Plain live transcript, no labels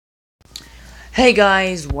Hey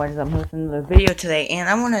guys, what is up? I'm hosting another video today, and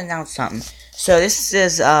I want to announce something. So this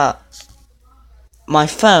is my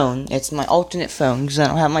phone. It's my alternate phone because I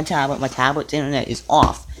don't have my tablet. My tablet's internet is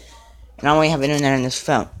off, and I only have internet on this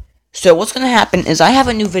phone. So what's gonna happen is I have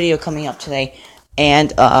a new video coming up today,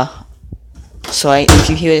 and if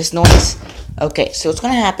you hear this noise, okay. So what's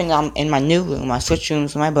gonna happen? I'm in my new room. I switched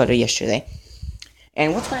rooms with my brother yesterday,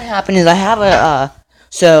 and what's gonna happen is I have a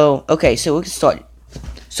So we can start.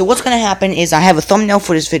 So what's going to happen is I have a thumbnail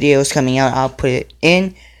for this video is coming out. I'll put it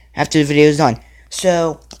in after the video is done.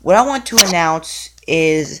 So what I want to announce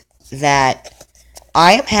is that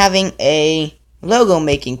I am having a logo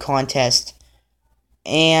making contest.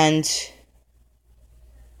 And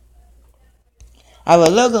I have a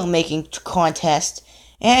logo making contest.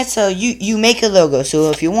 And so you make a logo. So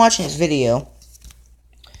if you're watching this video,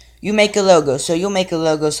 you make a logo. So you'll make a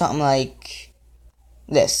logo something like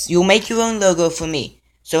this. You'll make your own logo for me.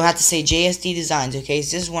 So I have to say JSD Designs, okay?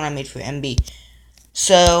 So this is one I made for MB.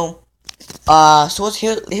 So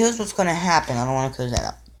here's what's gonna happen. I don't want to close that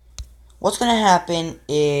up. What's gonna happen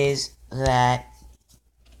is that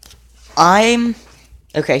So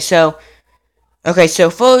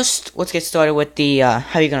first, let's get started with the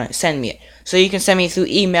how you're gonna send me it. So you can send me through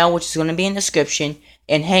email, which is gonna be in the description,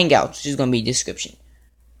 and Hangouts, which is gonna be in the description.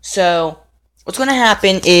 So what's gonna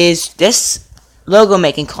happen is this logo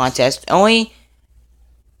making contest only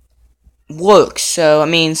works. So it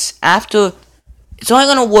means it's only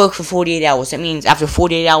gonna work for 48 hours. That means after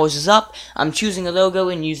 48 hours is up, I'm choosing a logo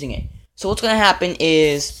and using it. So what's gonna happen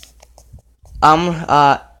is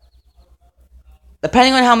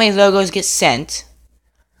depending on how many logos get sent,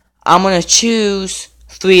 I'm gonna choose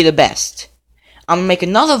 3 of the best. I'm gonna make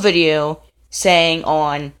another video saying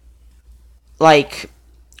on what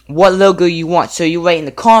logo you want. So you write in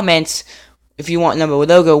the comments if you want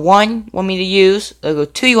logo 1 want me to use, logo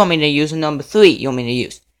 2 you want me to use, and number 3 you want me to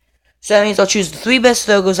use. So that means I'll choose the 3 best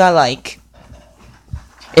logos I like.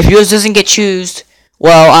 If yours doesn't get chosen,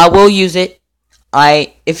 well, I will use it.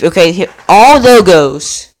 All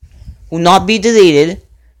logos will not be deleted.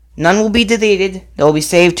 None will be deleted. They'll be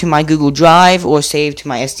saved to my Google Drive or saved to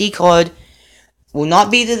my SD card. Will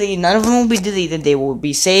not be deleted. None of them will be deleted. They will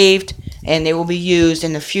be saved and they will be used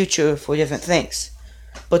in the future for different things.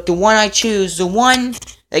 But the one I choose, the one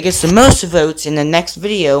that gets the most votes in the next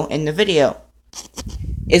video,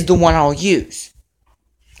 is the one I'll use.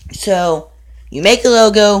 So, you make a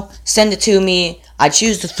logo, send it to me. I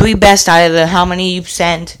choose the 3 best out of how many you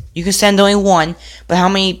send. You can send only 1, but how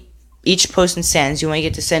many each person sends, you only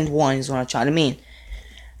get to send 1 is what I'm trying to mean.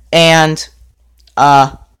 And,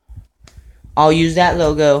 I'll use that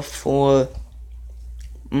logo for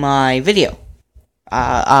my video,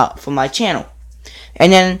 for my channel. And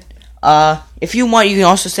then, if you want, you can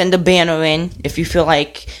also send a banner in, if you feel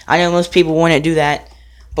like. I know most people wouldn't do that,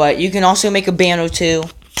 but you can also make a banner too.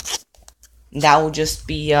 That will just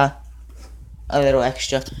be, a little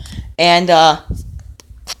extra. And,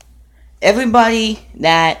 everybody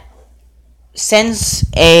that sends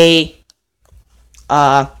a,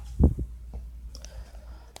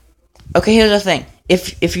 okay, here's the thing.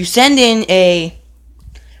 If you send in a,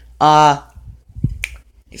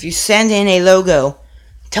 logo,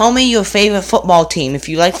 tell me your favorite football team. If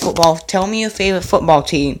you like football, tell me your favorite football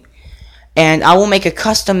team. And I will make a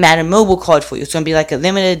custom Madden mobile card for you. It's going to be like a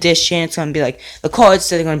limited edition. It's going to be like the cards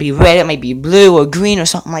that are going to be red. It might be blue or green or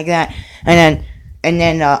something like that. And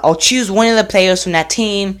then I'll choose one of the players from that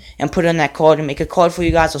team and put it on that card and make a card for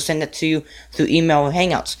you guys. I'll send it to you through email or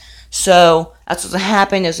Hangouts. So that's what's going to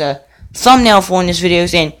happen. There's a thumbnail for in this video.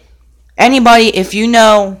 And anybody, if you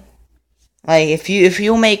know, if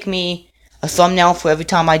you'll make me a thumbnail for every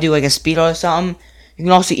time I do like a speed or something, you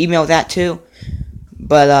can also email that too.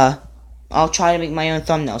 But I'll try to make my own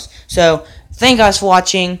thumbnails. So thank you guys for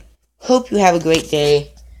watching. Hope you have a great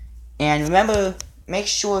day. And remember, make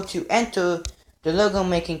sure to enter the logo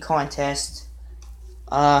making contest.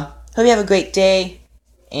 Hope you have a great day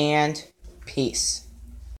and peace.